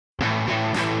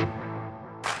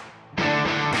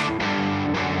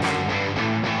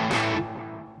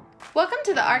Welcome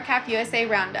to the RCAP USA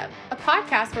Roundup, a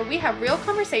podcast where we have real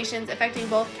conversations affecting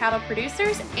both cattle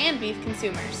producers and beef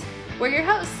consumers. We're your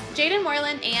hosts, Jaden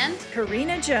Moreland and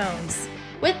Karina Jones.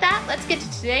 With that, let's get to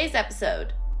today's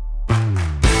episode.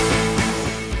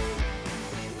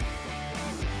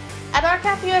 At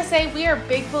RCAP USA, we are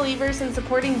big believers in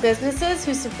supporting businesses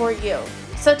who support you.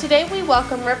 So today we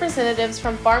welcome representatives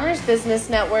from Farmers Business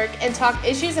Network and talk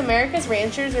issues America's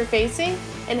ranchers are facing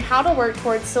and how to work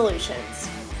towards solutions.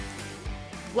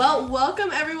 Well, welcome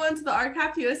everyone to the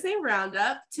RCAP USA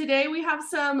Roundup. Today we have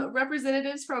some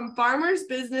representatives from Farmers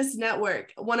Business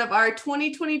Network, one of our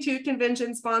 2022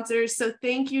 convention sponsors. So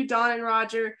thank you, Don and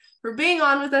Roger, for being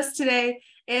on with us today.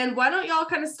 And why don't y'all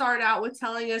kind of start out with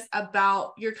telling us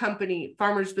about your company,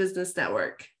 Farmers Business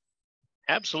Network?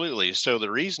 Absolutely. So the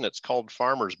reason it's called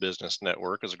Farmers Business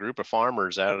Network is a group of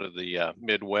farmers out of the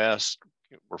Midwest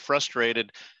were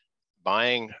frustrated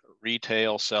buying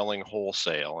retail, selling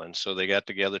wholesale. And so they got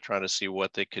together trying to see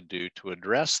what they could do to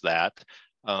address that.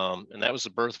 And that was the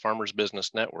birth of Farmers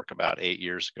Business Network about 8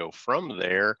 years ago. From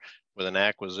there, with an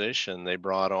acquisition, they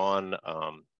brought on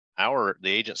the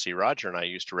agency Roger and I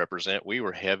used to represent. We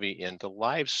were heavy into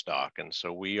livestock. And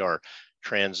so we are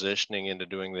transitioning into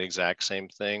doing the exact same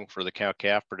thing for the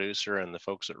cow-calf producer and the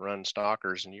folks that run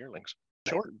stockers and yearlings.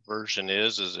 Short version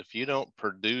is if you don't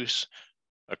produce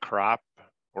a crop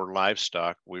or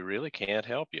livestock, we really can't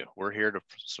help you. We're here to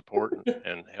support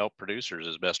and help producers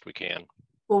as best we can.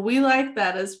 Well, we like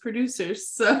that as producers.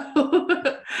 So,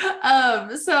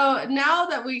 so now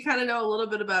that we kind of know a little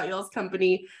bit about y'all's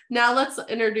company, now let's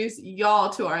introduce y'all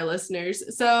to our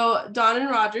listeners. So Don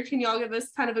and Roger, can y'all give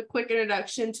us kind of a quick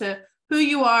introduction to who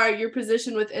you are, your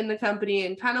position within the company,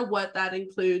 and kind of what that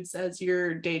includes as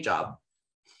your day job?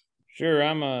 Sure.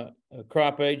 I'm a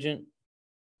crop agent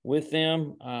with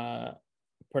them,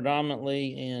 predominantly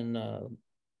in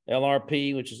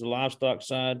LRP, which is the livestock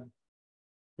side,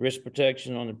 risk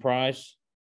protection on the price,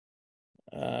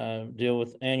 deal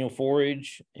with annual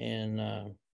forage, and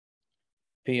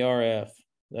PRF.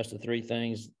 That's the three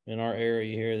things in our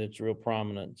area here that's real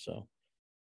prominent. So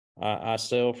I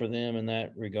sell for them in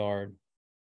that regard.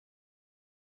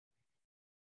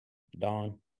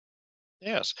 Don.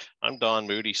 Yes, I'm Don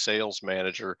Moody, sales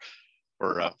manager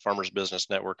for Farmers Business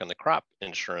Network and the crop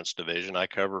insurance division. I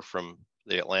cover from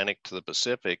the Atlantic to the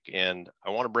Pacific. And I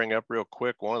want to bring up real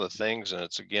quick, one of the things, and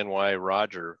it's again why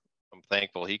Roger, I'm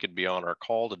thankful he could be on our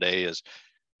call today, is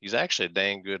he's actually a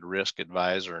dang good risk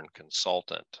advisor and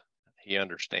consultant. He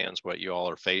understands what you all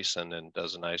are facing and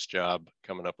does a nice job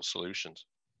coming up with solutions.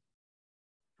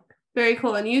 Very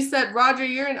cool. And you said, Roger,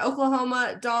 you're in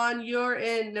Oklahoma. Don, you're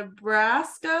in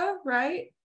Nebraska,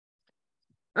 right?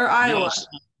 Or Iowa? Yes,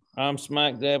 I'm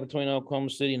smack dab between Oklahoma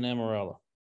City and Amarillo.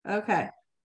 Okay.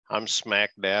 I'm smack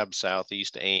dab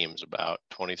southeast Ames, about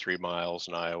 23 miles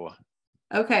in Iowa.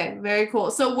 Okay, very cool.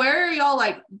 So where are y'all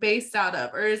like based out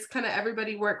of? Or is kind of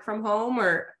everybody work from home,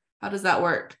 or how does that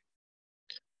work?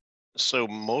 So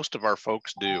most of our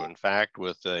folks do. In fact,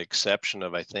 with the exception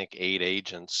of, I think, 8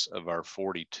 agents of our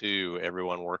 42,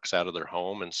 everyone works out of their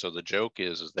home. And so the joke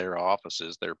is their office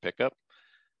is their pickup.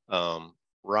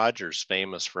 Roger's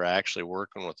famous for actually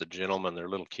working with a gentleman. Their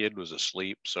little kid was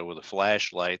asleep. So with a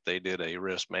flashlight, they did a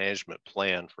risk management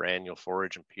plan for annual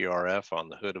forage and PRF on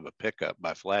the hood of a pickup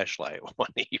by flashlight one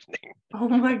evening. Oh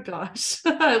my gosh.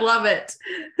 I love it.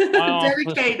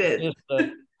 Dedicated.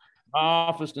 My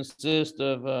office consists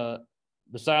of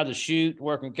beside the chute,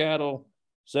 working cattle,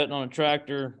 sitting on a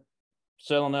tractor,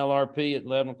 selling LRP at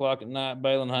 11 o'clock at night,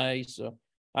 baling hay. So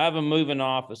I have a moving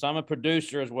office. I'm a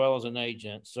producer as well as an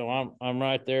agent. So I'm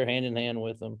right there hand in hand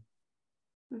with them.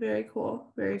 Very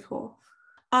cool. Very cool.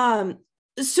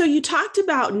 So you talked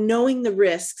about knowing the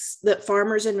risks that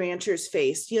farmers and ranchers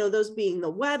face, those being the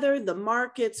weather, the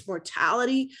markets,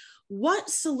 mortality. What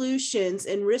solutions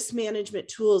and risk management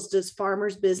tools does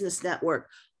Farmers Business Network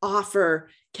offer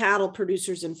cattle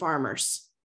producers and farmers?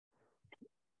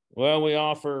 Well, we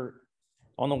offer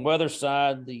on the weather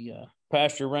side, the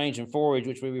pasture range and forage,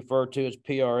 which we refer to as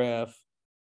PRF.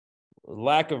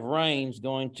 Lack of rain is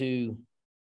going to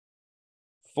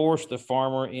force the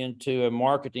farmer into a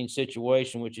marketing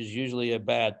situation, which is usually a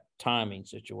bad timing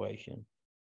situation.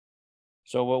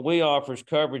 So what we offer is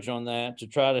coverage on that to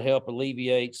try to help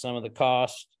alleviate some of the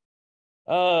cost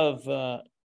of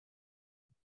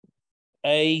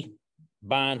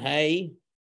buying hay,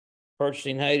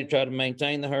 purchasing hay to try to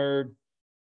maintain the herd.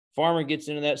 Farmer gets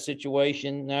into that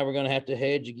situation. Now we're going to have to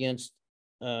hedge against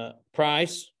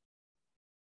price.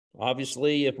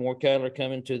 Obviously, if more cattle are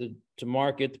coming to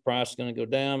market, the price is going to go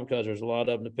down because there's a lot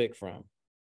of them to pick from,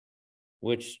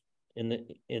 which in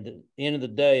the end of the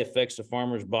day affects the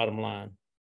farmer's bottom line.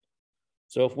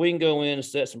 So if we can go in and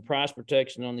set some price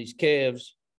protection on these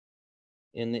calves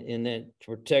in that to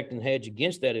protect and hedge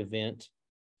against that event,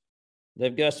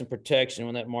 they've got some protection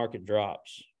when that market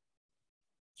drops.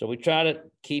 So we try to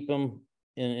keep them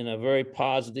in a very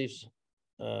positive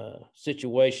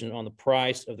situation on the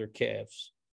price of their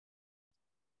calves.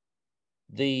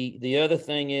 The other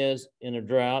thing is, in a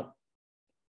drought,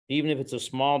 even if it's a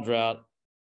small drought,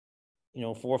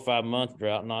 4 or 5 month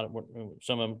drought, not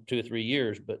some of them 2 or 3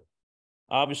 years, but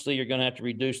obviously you're going to have to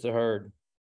reduce the herd.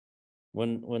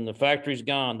 When the factory's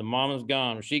gone, the mama's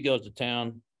gone, or she goes to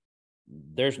town,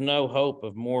 there's no hope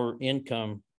of more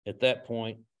income at that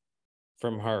point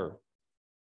from her.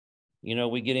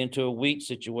 We get into a wheat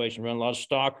situation, run a lot of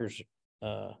stockers.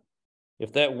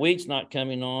 If that wheat's not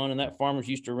coming on and that farmer's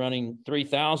used to running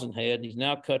 3,000 head, and he's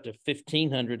now cut to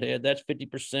 1,500 head, that's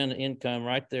 50% of income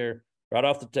right there, right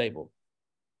off the table.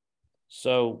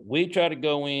 So we try to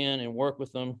go in and work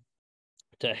with them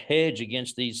to hedge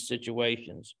against these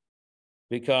situations,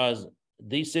 because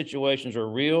these situations are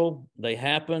real, they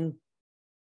happen.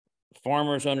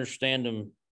 Farmers understand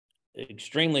them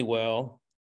extremely well.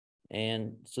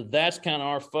 And so that's kind of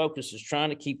our focus, is trying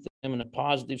to keep them in a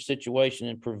positive situation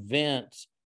and prevent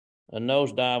a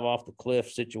nosedive off the cliff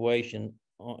situation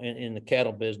in the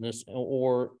cattle business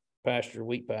or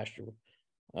wheat pasture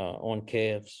on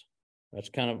calves. That's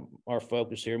kind of our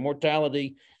focus here.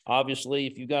 Mortality, obviously,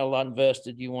 if you've got a lot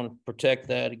invested, you want to protect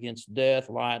that against death,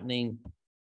 lightning,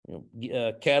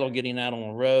 cattle getting out on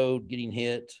the road, getting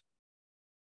hit.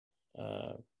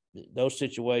 Those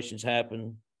situations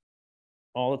happen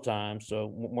all the time. So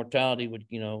mortality would,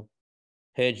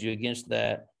 hedge you against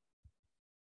that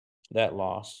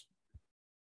loss.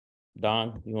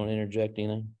 Don, you want to interject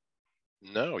anything?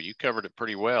 No, you covered it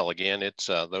pretty well. Again, it's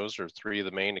those are 3 of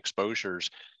the main exposures.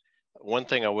 One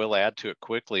thing I will add to it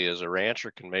quickly is a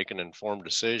rancher can make an informed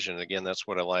decision. Again, that's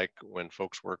what I like when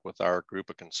folks work with our group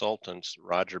of consultants,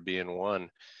 Roger being one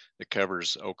that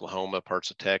covers Oklahoma,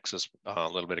 parts of Texas, a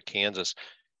little bit of Kansas,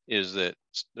 is that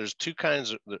there's 2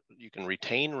 kinds you can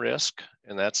retain risk.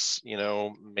 And that's,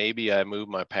 maybe I move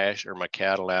my pasture or my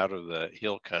cattle out of the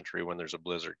hill country when there's a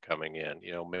blizzard coming in.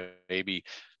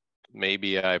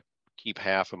 Maybe I keep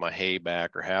half of my hay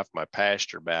back or half my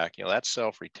pasture back. That's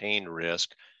self-retained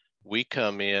risk. We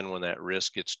come in when that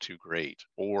risk gets too great,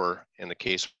 or in the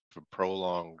case of a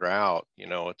prolonged drought,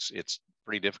 it's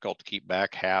pretty difficult to keep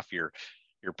back half your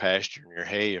pasture and your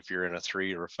hay if you're in a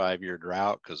 3 or 5 year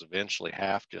drought, because eventually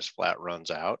half just flat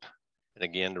runs out. And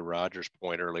again, to Roger's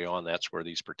point early on, that's where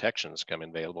these protections come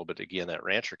available. But again, that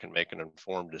rancher can make an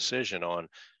informed decision on,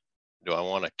 do I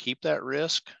want to keep that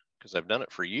risk because I've done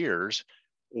it for years,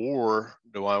 or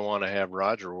do I want to have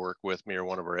Roger work with me or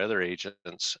one of our other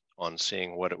agents on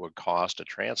seeing what it would cost to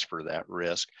transfer that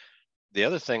risk? The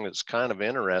other thing that's kind of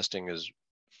interesting is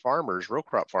row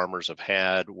crop farmers have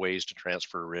had ways to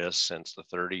transfer risk since the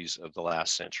 30s of the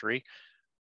last century.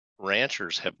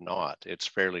 Ranchers have not. It's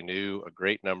fairly new. A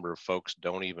great number of folks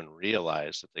don't even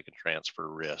realize that they can transfer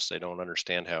risk. They don't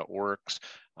understand how it works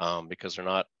because they're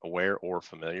not aware or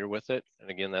familiar with it. And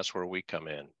again, that's where we come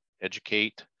in.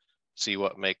 Educate, see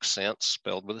what makes sense,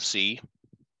 spelled with a C,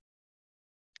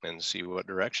 and see what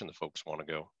direction the folks want to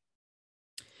go.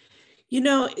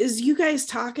 As you guys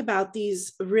talk about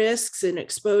these risks and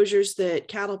exposures that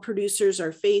cattle producers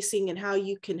are facing and how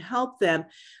you can help them,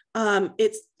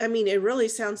 it really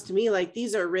sounds to me like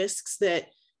these are risks that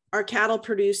our cattle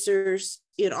producers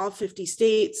in all 50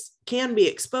 states can be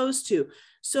exposed to.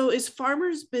 So as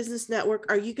Farmers Business Network,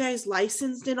 are you guys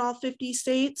licensed in all 50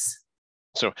 states?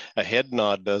 So a head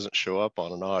nod doesn't show up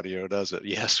on an audio, does it?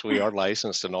 Yes, we are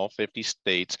licensed in all 50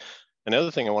 states.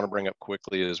 Another thing I want to bring up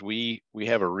quickly is we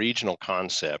have a regional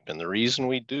concept. And the reason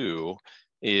we do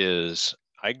is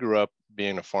I grew up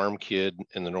being a farm kid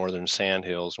in the Northern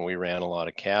Sandhills, and we ran a lot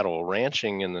of cattle.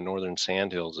 Ranching in the Northern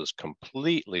Sandhills is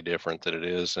completely different than it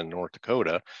is in North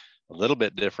Dakota, a little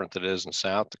bit different than it is in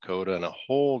South Dakota, and a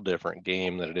whole different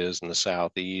game than it is in the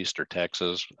Southeast or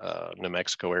Texas, New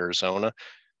Mexico, Arizona.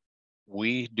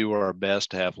 We do our best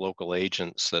to have local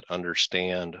agents that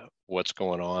understand what's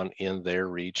going on in their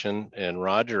region. And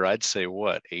Roger, I'd say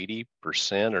 80%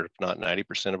 or if not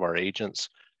 90% of our agents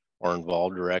are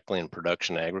involved directly in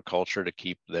production agriculture to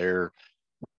keep their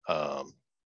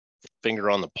finger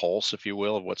on the pulse, if you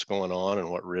will, of what's going on and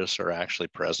what risks are actually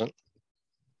present.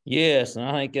 Yes, and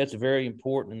I think that's very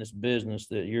important in this business,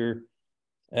 that you're,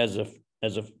 as a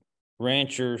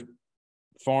rancher,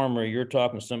 farmer, you're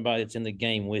talking to somebody that's in the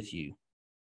game with you,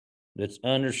 that's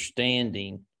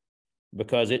understanding,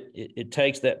 because it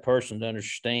takes that person to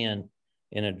understand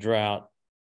in a drought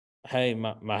hey,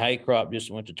 my hay crop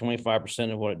just went to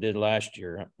 25% of what it did last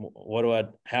year.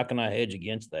 How can I hedge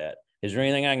against that? Is there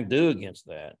anything I can do against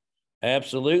that?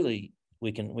 Absolutely,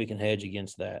 we can hedge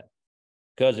against that.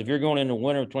 Because if you're going into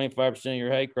winter with 25% of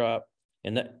your hay crop,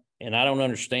 and I don't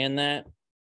understand that,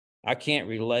 I can't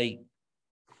relate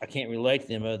to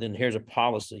them other than here's a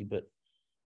policy, but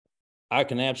I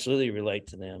can absolutely relate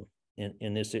to them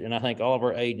in this. And I think all of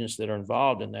our agents that are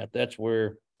involved in that's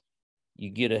where you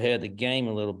get ahead of the game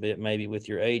a little bit, maybe with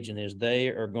your agent, is they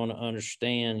are going to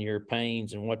understand your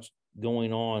pains and what's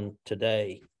going on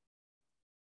today.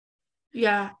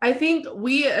 Yeah, I think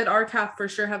we at RCAF for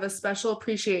sure have a special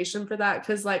appreciation for that,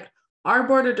 because like our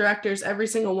board of directors, every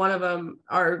single one of them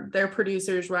are their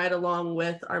producers right along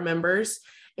with our members.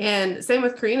 And same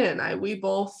with Karina and I. We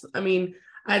both, I mean,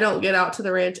 I don't get out to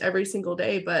the ranch every single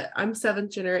day, but I'm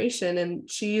 7th generation and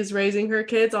she's raising her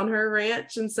kids on her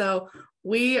ranch. And so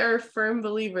we are firm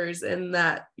believers in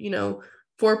that, you know,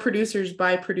 for producers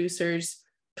by producers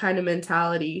kind of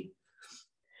mentality.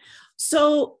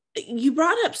 So you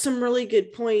brought up some really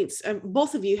good points.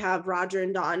 Both of you have, Roger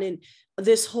and Don, and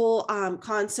this whole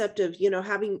concept of, you know,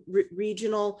 having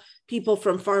regional people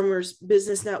from Farmers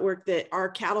Business Network that our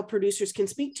cattle producers can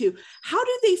speak to. How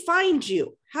do they find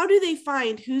you? How do they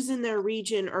find who's in their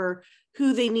region or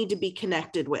who they need to be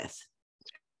connected with?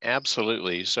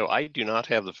 Absolutely. So I do not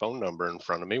have the phone number in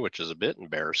front of me, which is a bit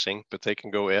embarrassing, but they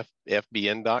can go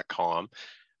fbn.com.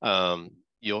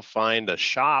 You'll find a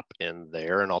shop in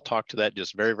there, and I'll talk to that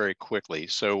just very, very quickly.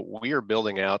 So we are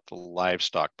building out the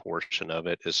livestock portion of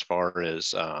it as far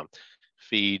as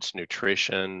feeds,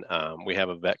 nutrition. We have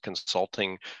a vet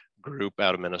consulting group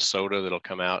out of Minnesota that'll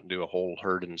come out and do a whole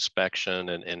herd inspection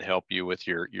and help you with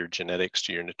your genetics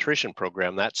to your nutrition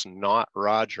program. That's not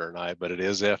Roger and I, but it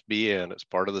is FBN. It's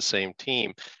part of the same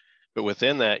team. But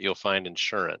within that, you'll find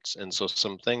insurance. And so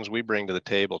some things we bring to the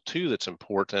table too that's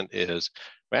important is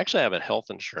we actually have a health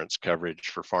insurance coverage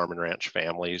for farm and ranch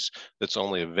families that's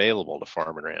only available to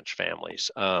farm and ranch families.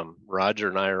 Roger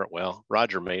and I are, well,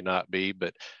 Roger may not be,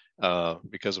 but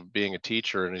because of being a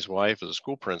teacher and his wife is a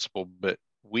school principal, but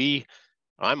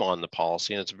I'm on the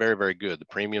policy and it's very, very good. The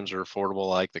premiums are affordable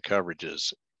like the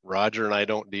coverages. Roger and I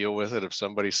don't deal with it. If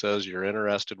somebody says you're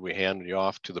interested, we hand you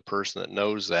off to the person that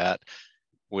knows that,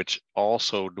 which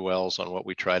also dwells on what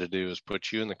we try to do is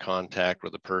put you in the contact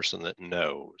with the person that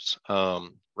knows.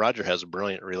 Roger has a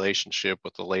brilliant relationship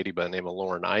with a lady by the name of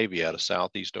Lauren Ivy out of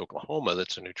Southeast Oklahoma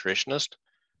that's a nutritionist.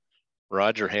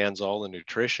 Roger hands all the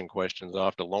nutrition questions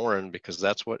off to Lauren because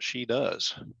that's what she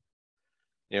does.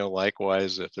 You know,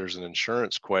 likewise, if there's an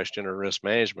insurance question or risk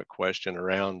management question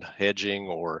around hedging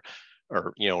or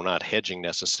you know, not hedging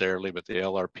necessarily, but the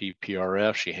LRP,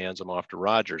 PRF, she hands them off to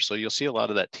Roger. So you'll see a lot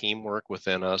of that teamwork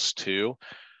within us too.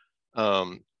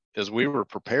 As we were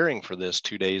preparing for this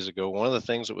 2 days ago, one of the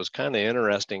things that was kind of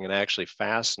interesting and actually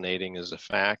fascinating is the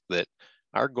fact that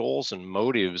our goals and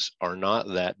motives are not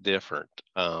that different.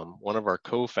 One of our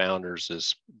co-founders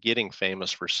is getting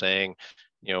famous for saying,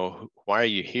 you know, why are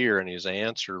you here? And his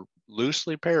answer,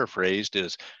 loosely paraphrased,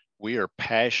 is we are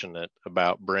passionate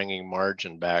about bringing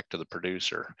margin back to the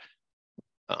producer.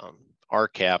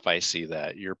 RCAF, I see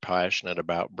that. You're passionate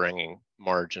about bringing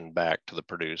margin back to the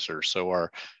producer. So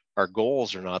our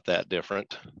goals are not that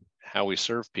different. How we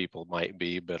serve people might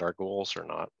be, but our goals are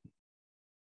not.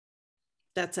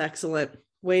 That's excellent.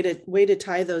 Way to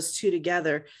tie those two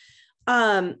together.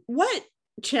 What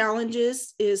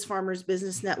challenges is Farmers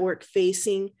Business Network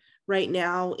facing right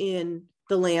now in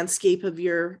the landscape of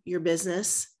your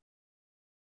business?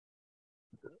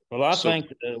 Well, I think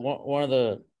one of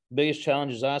the biggest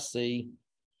challenges I see,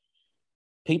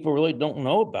 people really don't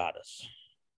know about us.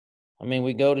 I mean,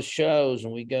 we go to shows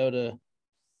and we go to,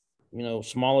 you know,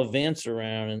 small events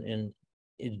around, and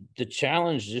the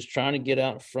challenge is just trying to get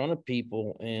out in front of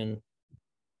people and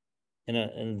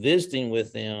visiting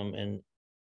with them. And,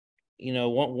 you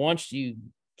know, once you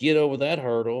get over that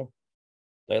hurdle,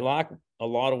 they like a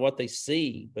lot of what they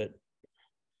see, but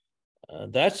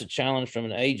that's a challenge from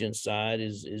an agent side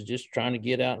is just trying to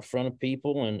get out in front of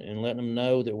people and letting them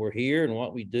know that we're here and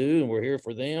what we do and we're here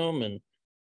for them. And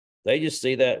they just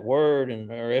see that word and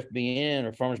our FBN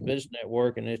or Farmers Business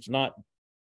Network, and it's not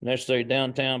necessarily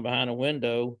downtown behind a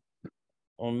window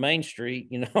on Main Street,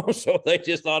 you know, so they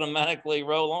just automatically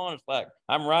roll on. It's like,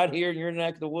 I'm right here in your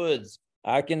neck of the woods.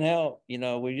 I can help. You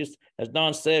know, we just, as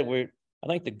Don said, I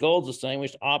think the goal's the same. We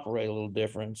just operate a little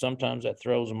different. Sometimes that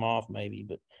throws them off maybe,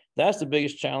 but that's the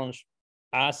biggest challenge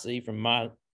I see from my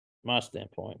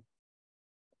standpoint.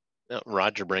 Now,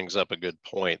 Roger brings up a good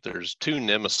point. There's two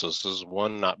nemesises,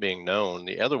 one not being known.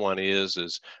 The other one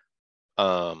is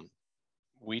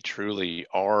we truly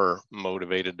are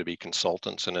motivated to be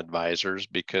consultants and advisors,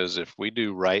 because if we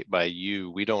do right by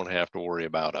you, we don't have to worry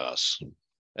about us.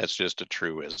 That's just a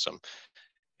truism.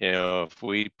 You know, if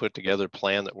we put together a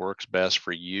plan that works best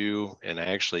for you and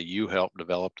actually you help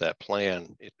develop that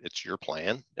plan, it's your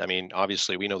plan. I mean,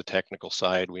 obviously we know the technical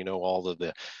side, we know all of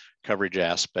the coverage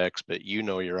aspects, but you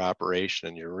know your operation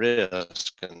and your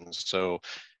risk. And so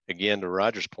again, to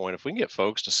Roger's point, if we can get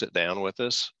folks to sit down with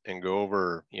us and go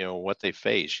over, you know, what they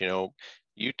face, you know,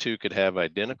 you two could have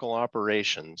identical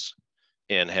operations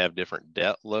and have different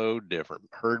debt load, different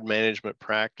herd management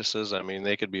practices. I mean,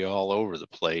 they could be all over the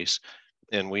place.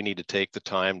 And we need to take the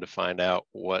time to find out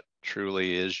what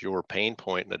truly is your pain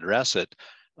point and address it.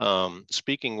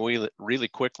 Speaking really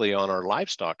quickly on our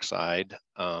livestock side,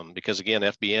 because again,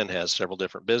 FBN has several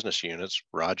different business units.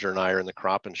 Roger and I are in the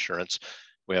crop insurance.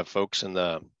 We have folks in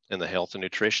the health and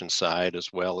nutrition side,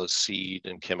 as well as seed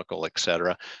and chemical, et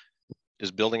cetera,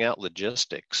 is building out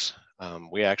logistics.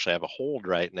 We actually have a hold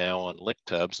right now on lick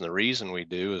tubs. And the reason we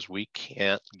do is we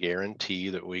can't guarantee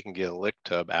that we can get a lick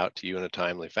tub out to you in a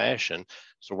timely fashion.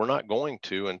 So we're not going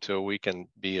to until we can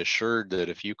be assured that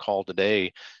if you call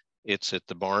today, it's at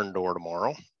the barn door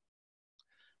tomorrow.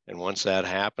 And once that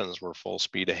happens, we're full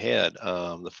speed ahead.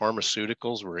 The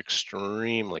pharmaceuticals we're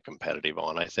extremely competitive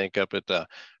on. I think up at the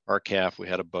RCAF, we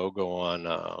had a BOGO on,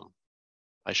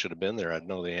 I should have been there. I'd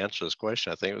know the answer to this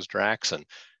question. I think it was Draxxin.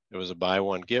 It was a buy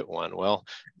one, get one. Well,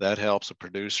 that helps a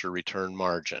producer return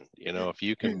margin. You know, if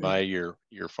you can buy your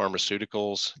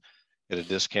pharmaceuticals at a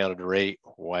discounted rate,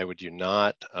 why would you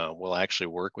not? We'll actually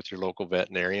work with your local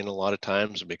veterinarian a lot of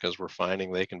times, because we're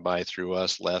finding they can buy through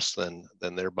us less than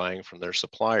they're buying from their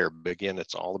supplier. But again,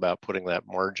 it's all about putting that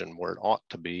margin where it ought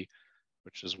to be,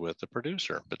 which is with the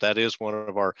producer. But that is one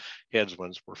of our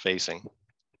headwinds we're facing.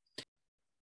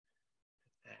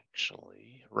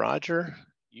 Actually, Roger,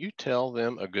 you tell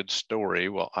them a good story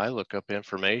while I look up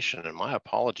information. And my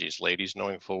apologies, ladies,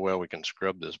 knowing full well we can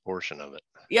scrub this portion of it.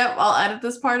 Yep, I'll edit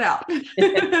this part out.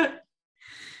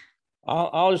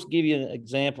 I'll just give you an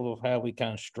example of how we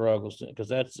kind of struggle, because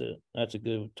that's a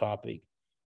good topic.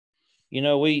 You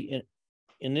know, we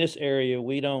in this area,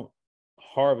 we don't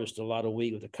harvest a lot of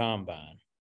wheat with a combine.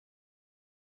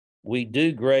 We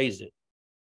do graze it.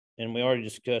 And we already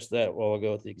discussed that a while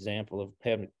ago with the example of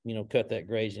having, you know, cut that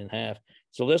grazing in half.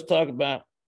 So let's talk about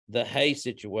the hay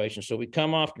situation. So we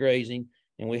come off grazing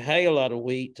and we hay a lot of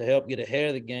wheat to help get ahead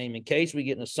of the game in case we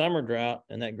get in a summer drought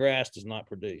and that grass does not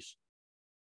produce.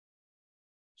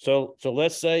 So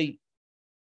let's say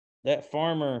that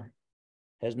farmer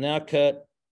has now cut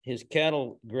his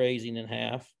cattle grazing in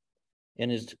half,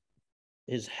 and his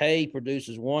hay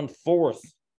produces 1/4.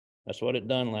 That's what it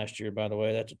done last year, by the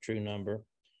way. That's a true number.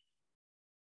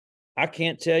 I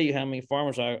can't tell you how many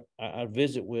farmers I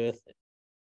visit with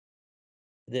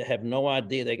that have no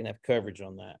idea they can have coverage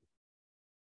on that.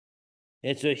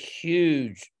 It's a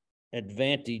huge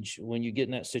advantage when you get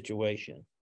in that situation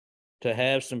to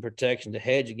have some protection, to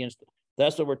hedge against.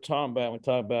 That's what we're talking about when we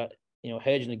talk about, you know,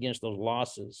 hedging against those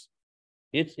losses.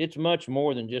 It's much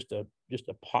more than just a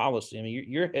policy. I mean,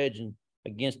 you're hedging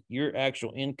against your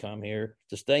actual income here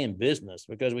to stay in business,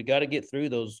 because we got to get through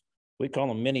those. We call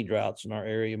them mini droughts in our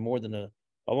area. More than a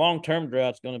long-term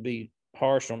drought's going to be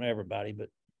harsh on everybody, but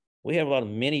we have a lot of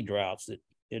mini droughts that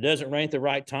it doesn't rain at the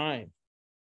right time.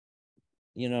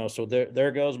 You know, so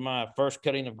there goes my first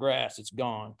cutting of grass. It's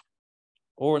gone.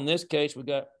 Or in this case,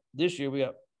 this year we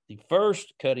got the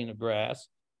first cutting of grass,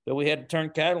 but we had to turn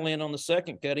cattle in on the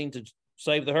second cutting to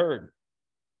save the herd,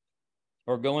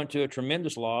 or go into a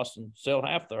tremendous loss and sell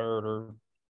half the herd or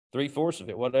 3/4 of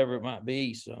it, whatever it might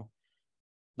be. So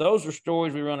those are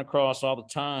stories we run across all the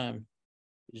time.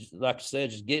 Just, like I said,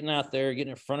 just getting out there,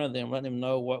 getting in front of them, letting them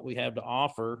know what we have to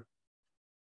offer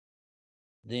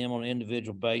them on an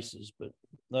individual basis. But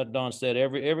like Don said,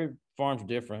 every farm's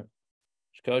different.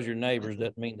 Just because you're neighbors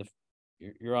doesn't mean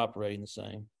you're operating the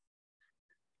same.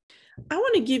 I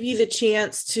want to give you the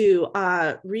chance to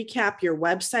recap your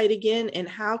website again and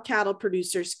how cattle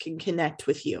producers can connect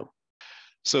with you.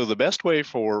 So the best way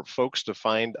for folks to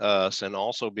find us and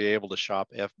also be able to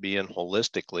shop FBN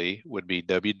holistically would be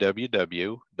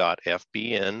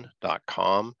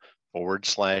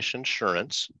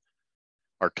www.fbn.com/insurance.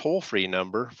 Our toll-free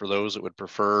number for those that would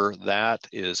prefer that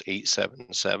is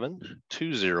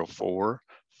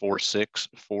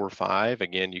 877-204-4645.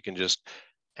 Again, you can just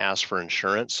ask for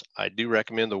insurance. I do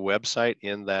recommend the website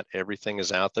in that everything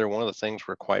is out there. One of the things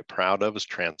we're quite proud of is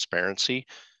transparency.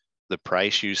 The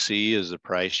price you see is the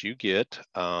price you get.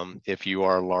 If you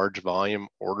are a large volume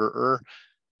orderer,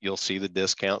 you'll see the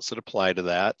discounts that apply to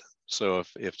that. So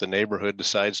if the neighborhood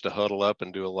decides to huddle up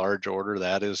and do a large order,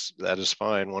 that is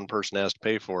fine. One person has to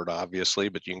pay for it, obviously,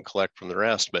 but you can collect from the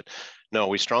rest. But no,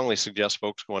 we strongly suggest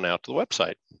folks going out to the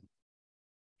website.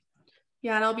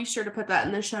 Yeah, and I'll be sure to put that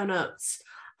in the show notes.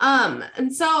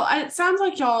 And so it sounds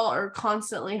like y'all are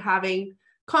constantly having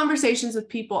conversations with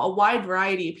people, a wide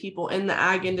variety of people in the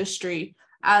ag industry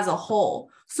as a whole.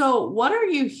 So what are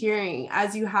you hearing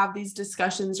as you have these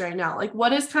discussions right now? Like,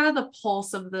 what is kind of the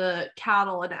pulse of the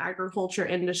cattle and agriculture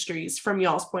industries from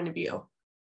y'all's point of view?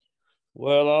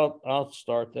 Well, I'll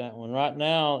start that one. Right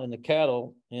now in the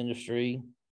cattle industry,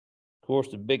 of course,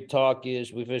 the big talk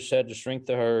is we've just had to shrink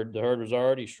the herd. The herd was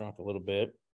already shrunk a little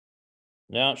bit.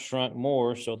 Now it's shrunk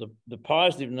more. So the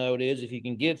positive note is if you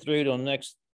can get through till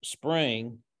next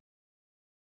spring,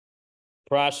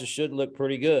 prices should look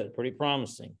pretty good, pretty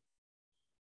promising.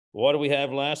 What do we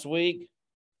have last week?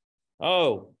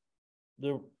 Oh,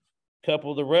 the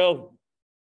couple of the rail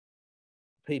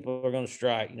people are going to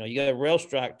strike. You know, you got a rail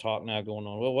strike talk now going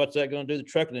on. Well, what's that going to do to the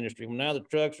trucking industry? Well, now the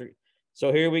trucks are,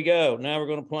 so here we go. Now we're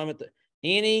going to plummet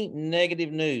any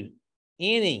negative news,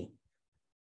 any,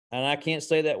 and I can't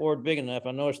say that word big enough.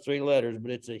 I know it's 3 letters,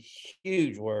 but it's a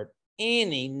huge word.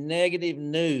 Any negative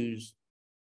news,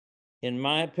 in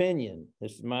my opinion,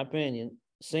 this is my opinion,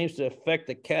 seems to affect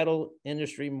the cattle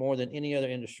industry more than any other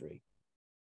industry.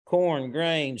 Corn,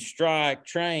 grain, strike,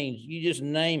 trains, you just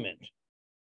name it.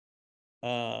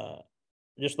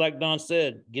 Just like Don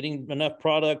said, getting enough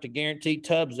product to guarantee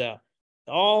tubs out.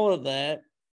 All of that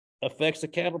affects the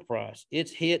cattle price.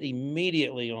 It's hit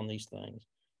immediately on these things.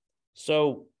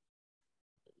 So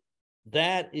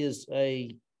that is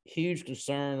a huge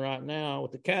concern right now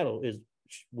with the cattle is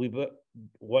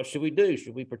what should we do?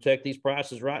 Should we protect these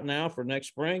prices right now for next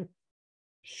spring?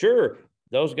 Sure.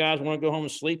 Those guys want to go home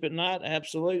and sleep at night?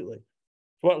 Absolutely.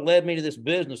 What led me to this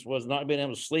business was not being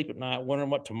able to sleep at night, wondering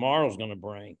what tomorrow's going to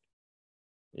bring.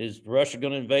 Is Russia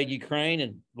going to invade Ukraine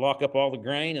and lock up all the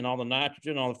grain and all the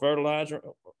nitrogen, all the fertilizer?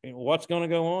 What's going to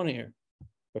go on here?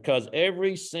 Because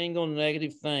every single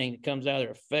negative thing that comes out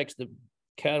there affects the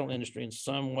cattle industry in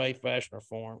some way, fashion, or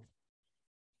form.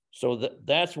 So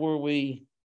that's where we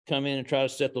come in and try to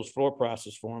set those floor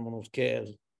prices for them on those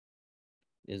calves.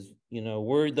 Is, you know,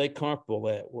 where are they comfortable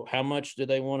at? Well, how much do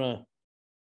they want to?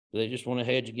 Do they just want to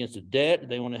hedge against the debt? Do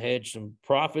they want to hedge some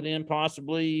profit in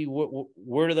possibly?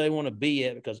 Where do they want to be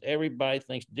at? Because everybody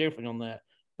thinks different on that.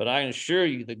 But I can assure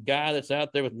you, the guy that's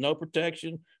out there with no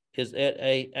protection is at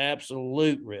a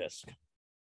absolute risk.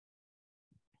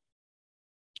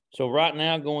 So right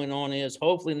now going on is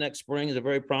hopefully next spring is a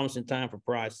very promising time for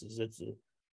prices. It's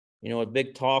a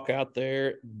big talk out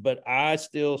there, but I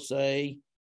still say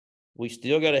we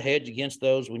still got to hedge against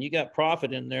those. When you got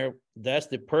profit in there, that's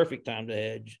the perfect time to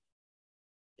hedge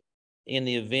in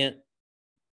the event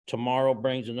tomorrow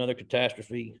brings another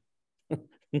catastrophe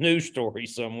news story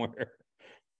somewhere.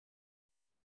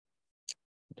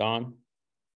 Don?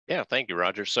 Yeah, thank you,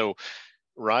 Roger. So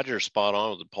Roger's spot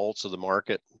on with the pulse of the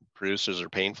market. Producers are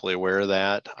painfully aware of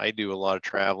that. I do a lot of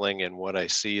traveling, and what I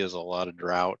see is a lot of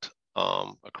drought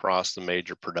across the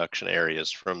major production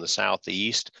areas from the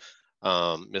southeast.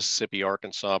 Mississippi,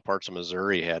 Arkansas, parts of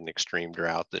Missouri had an extreme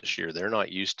drought this year. They're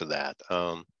not used to that.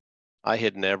 I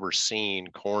had never seen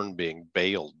corn being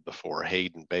baled before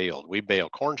Hayden baled. We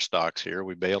bale corn stalks here.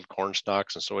 We baled corn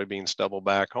stalks and soybean stubble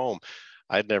back home.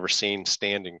 I'd never seen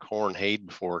standing corn hayed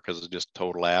before because it's just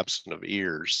total absence of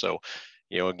ears. So,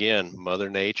 again,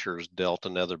 Mother Nature's dealt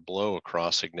another blow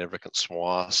across significant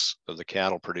swaths of the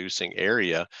cattle producing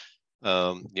area.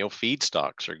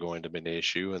 Feedstocks are going to be an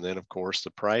issue. And then, of course, the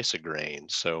price of grain.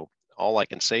 So all I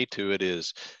can say to it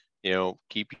is,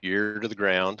 keep your ear to the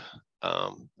ground.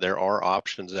 There are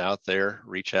options out there.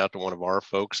 Reach out to one of our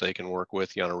folks. They can work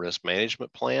with you on a risk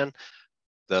management plan.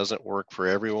 Doesn't work for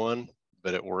everyone,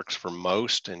 but it works for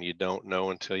most, and you don't know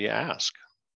until you ask.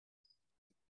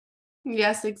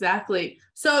 Yes, exactly.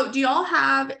 So do y'all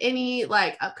have any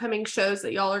upcoming shows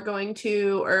that y'all are going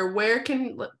to, or where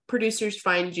can producers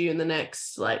find you in the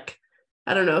next,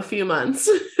 a few months?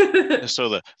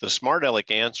 So the smart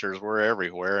aleck answer is we're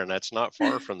everywhere, and that's not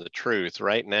far from the truth.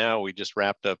 Right now, we just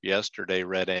wrapped up yesterday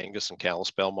Red Angus in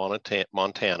Kalispell,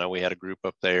 Montana. We had a group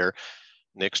up there.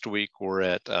 Next week, we're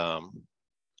at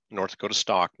North Dakota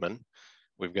Stockman.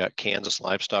 We've got Kansas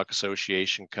Livestock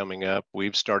Association coming up.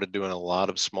 We've started doing a lot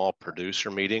of small producer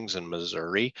meetings in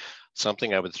Missouri.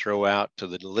 Something I would throw out to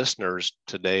the listeners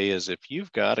today is if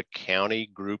you've got a county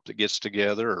group that gets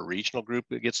together or a regional group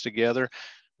that gets together,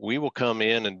 we will come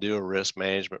in and do a risk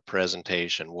management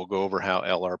presentation. We'll go over how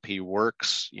LRP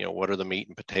works, what are the meat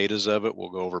and potatoes of it. We'll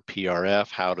go over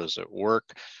PRF, how does it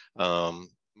work?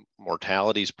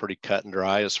 mortality is pretty cut and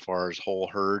dry as far as whole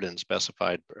herd and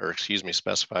specified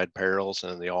perils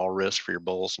and the all risk for your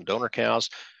bulls and donor cows.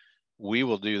 We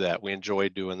will do that. We enjoy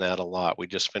doing that a lot. We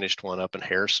just finished one up in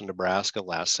Harrison, Nebraska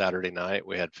last Saturday night.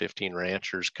 We had 15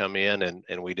 ranchers come in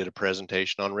and we did a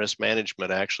presentation on risk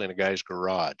management actually in a guy's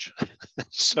garage.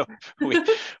 So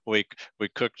we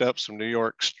cooked up some New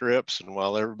York strips, and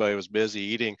while everybody was busy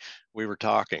eating, we were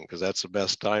talking because that's the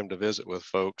best time to visit with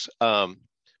folks.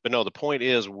 But no, the point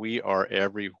is we are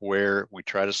everywhere. We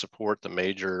try to support the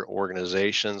major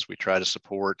organizations. We try to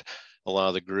support a lot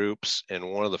of the groups.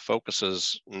 And one of the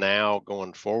focuses now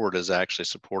going forward is actually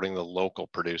supporting the local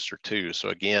producer too. So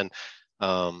again,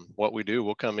 what we do,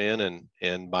 we'll come in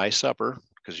and buy supper,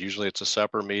 because usually it's a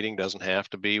supper meeting, doesn't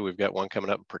have to be. We've got one coming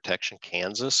up in Protection,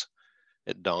 Kansas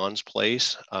at Don's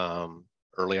Place,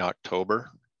 early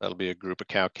October. That'll be a group of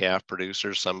cow-calf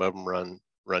producers. Some of them run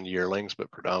yearlings,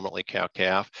 but predominantly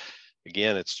cow-calf.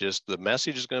 Again, it's just the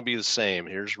message is going to be the same.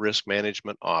 Here's risk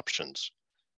management options.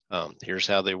 Here's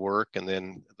how they work. And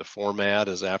then the format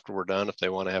is after we're done, if they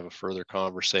want to have a further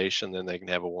conversation, then they can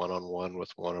have a one-on-one with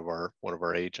one of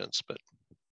our agents. But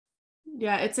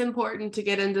yeah, it's important to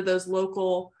get into those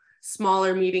local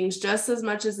smaller meetings just as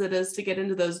much as it is to get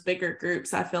into those bigger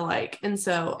groups, I feel like. And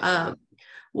so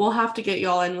we'll have to get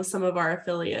y'all in with some of our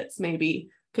affiliates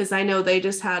maybe, because I know they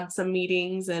just had some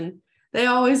meetings and they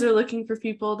always are looking for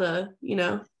people to,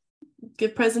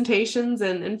 give presentations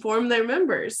and inform their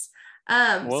members.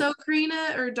 So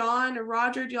Karina or Dawn or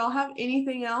Roger, do y'all have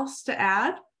anything else to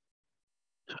add?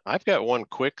 I've got one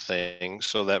quick thing.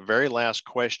 So that very last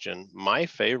question, my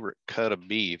favorite cut of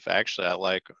beef, actually I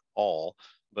like all,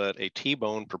 but a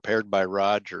T-bone prepared by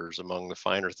Rogers among the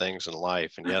finer things in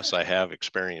life. And yes, I have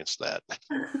experienced that.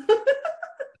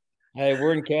 Hey,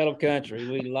 we're in cattle country.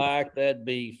 We like that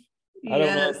beef. I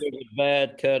don't know if there's a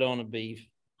bad cut on a beef.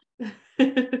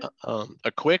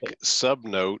 A quick sub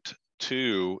note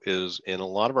too is in a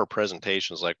lot of our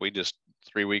presentations, like we just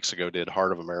 3 weeks ago did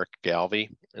Heart of America Galvey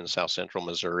in South Central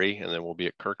Missouri, and then we'll be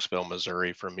at Kirksville,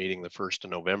 Missouri for a meeting the 1st of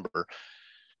November.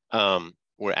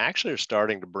 We actually are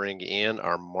starting to bring in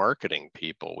our marketing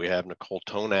people. We have Nicole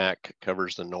Tonak,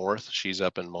 covers the North. She's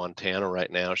up in Montana right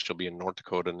now. She'll be in North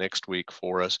Dakota next week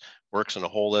for us, works in a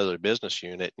whole other business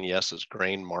unit, and yes, it's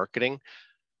grain marketing.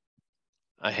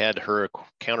 I had her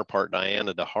counterpart,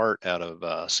 Diana DeHart, out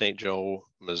of St. Joe,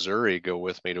 Missouri, go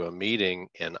with me to a meeting,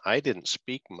 and I didn't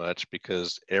speak much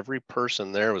because every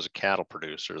person there was a cattle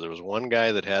producer. There was one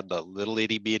guy that had the little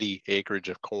itty bitty acreage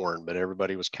of corn, but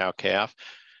everybody was cow-calf.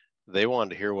 They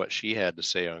wanted to hear what she had to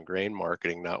say on grain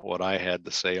marketing, not what I had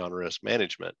to say on risk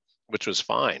management, which was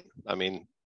fine. I mean,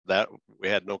 that we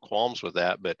had no qualms with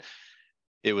that, but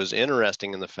it was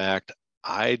interesting in the fact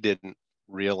I didn't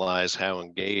realize how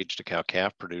engaged the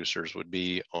cow-calf producers would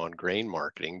be on grain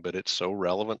marketing, but it's so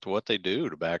relevant to what they do,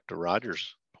 to back to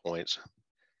Roger's points.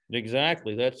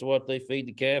 Exactly. That's what they feed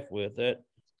the calf with. That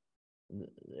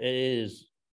is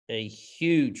a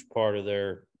huge part of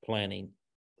their planning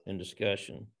and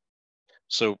discussion.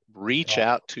 So reach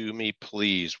out to me,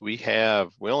 please. We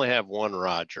only have one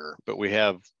Roger, but we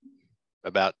have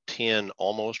about 10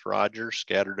 almost Rogers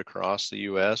scattered across the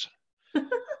U.S.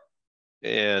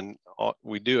 And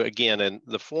we do, again, and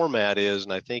the format is,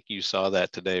 and I think you saw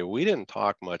that today, we didn't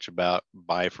talk much about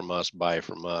buy from us.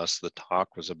 The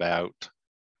talk was about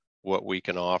what we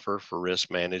can offer for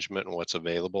risk management and what's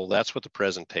available. That's what the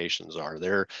presentations are.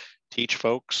 They're teach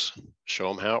folks, show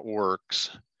them how it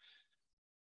works.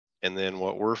 And then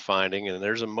what we're finding, and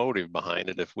there's a motive behind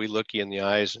it, if we look you in the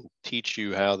eyes and teach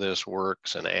you how this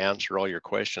works and answer all your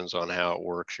questions on how it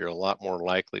works, you're a lot more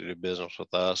likely to do business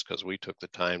with us because we took the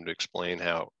time to explain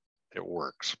how it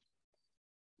works.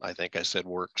 I think I said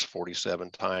works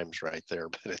 47 times right there,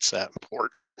 but it's that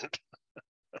important.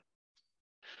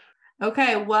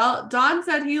 Okay, well, Don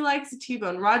said he likes a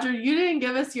T-bone. Roger, you didn't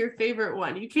give us your favorite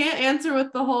one. You can't answer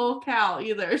with the whole cow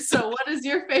either. So what is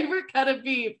your favorite cut of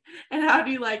beef and how do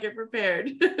you like it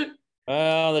prepared?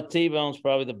 The T-bone's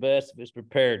probably the best if it's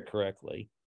prepared correctly.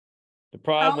 The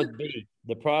problem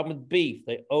with beef,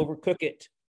 they overcook it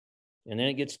and then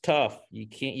it gets tough.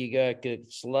 You gotta cook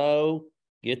slow,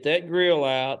 get that grill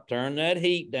out, turn that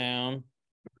heat down,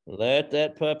 let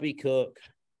that puppy cook.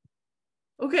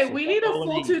 Okay, we need a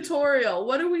full tutorial.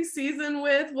 What do we season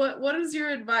with? What is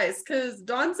your advice? Because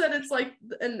Don said it's like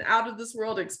an out of this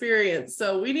world experience.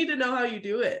 So we need to know how you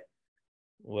do it.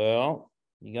 Well,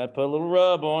 you got to put a little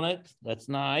rub on it. That's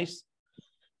nice.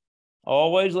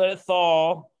 Always let it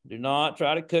thaw. Do not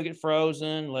try to cook it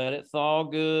frozen. Let it thaw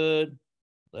good.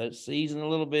 Let it season a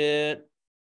little bit.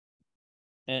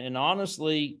 And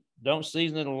honestly, Don't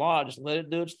season it a lot. Just let it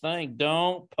do its thing.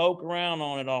 Don't poke around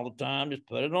on it all the time. Just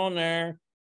put it on there.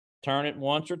 Turn it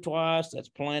once or twice. That's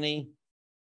plenty.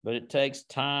 But it takes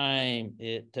time.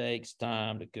 It takes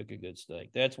time to cook a good steak.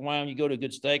 That's why when you go to a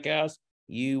good steakhouse,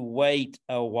 you wait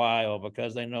a while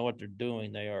because they know what they're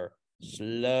doing. They are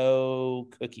slow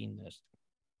cooking this.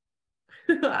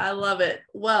 I love it.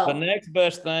 Well, the next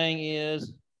best thing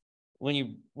is when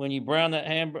you brown that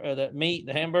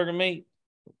the hamburger meat,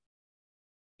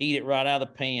 eat it right out of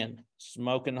the pan,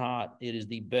 smoking hot. It is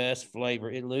the best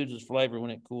flavor. It loses flavor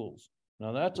when it cools.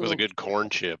 Now that's with a good corn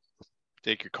chip.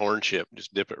 Take your corn chip,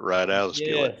 just dip it right out of the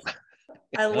skillet.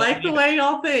 I like the way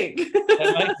y'all think.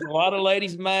 That makes a lot of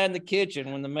ladies mad in the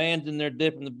kitchen when the man's in there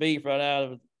dipping the beef right out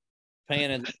of the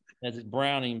pan as it's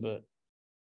browning, but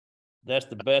that's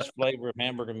the best flavor of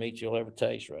hamburger meat you'll ever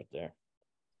taste right there.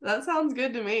 That sounds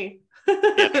good to me.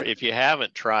 If you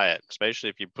haven't, try it, especially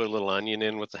if you put a little onion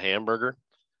in with the hamburger.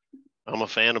 I'm a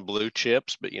fan of blue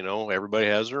chips, but everybody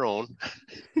has their own.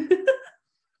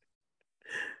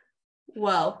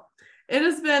 Well, it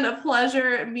has been a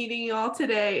pleasure meeting y'all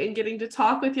today and getting to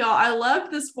talk with y'all. I love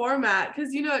this format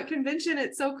because, at convention,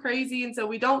 it's so crazy. And so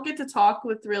we don't get to talk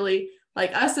with really,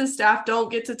 like us as staff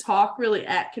don't get to talk really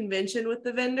at convention with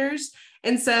the vendors.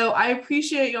 And so I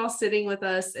appreciate y'all sitting with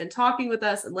us and talking with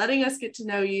us and letting us get to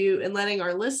know you and letting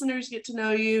our listeners get to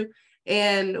know you.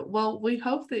 And well, we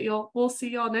hope that we'll see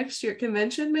y'all next year at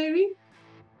convention, maybe.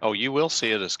 Oh, you will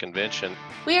see it as convention.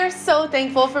 We are so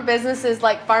thankful for businesses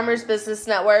like Farmers Business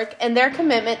Network and their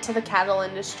commitment to the cattle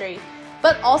industry.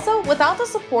 But also, without the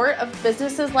support of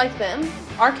businesses like them,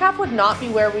 RCAF would not be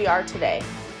where we are today.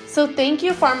 So thank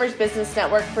you, Farmers Business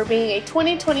Network, for being a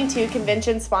 2022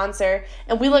 convention sponsor,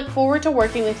 and we look forward to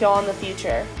working with y'all in the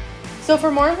future. So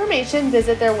for more information,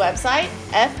 visit their website,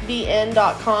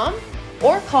 fbn.com,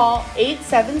 or call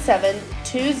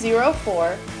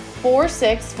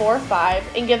 877-204-4645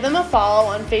 and give them a follow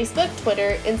on Facebook,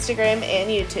 Twitter, Instagram, and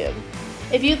YouTube.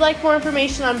 If you'd like more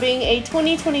information on being a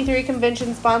 2023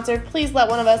 convention sponsor, please let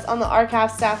one of us on the RCAF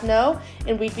staff know,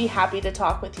 and we'd be happy to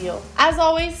talk with you. As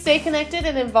always, stay connected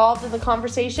and involved in the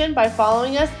conversation by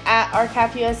following us at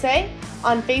RCAF USA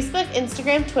on Facebook,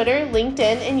 Instagram, Twitter, LinkedIn,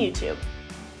 and YouTube.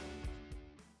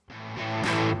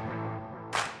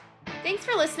 Thanks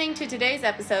for listening to today's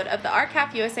episode of the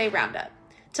RCAF USA Roundup.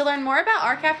 To learn more about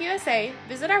RCAF USA,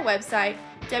 visit our website,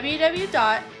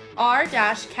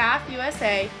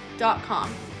 www.r-cafusa.com.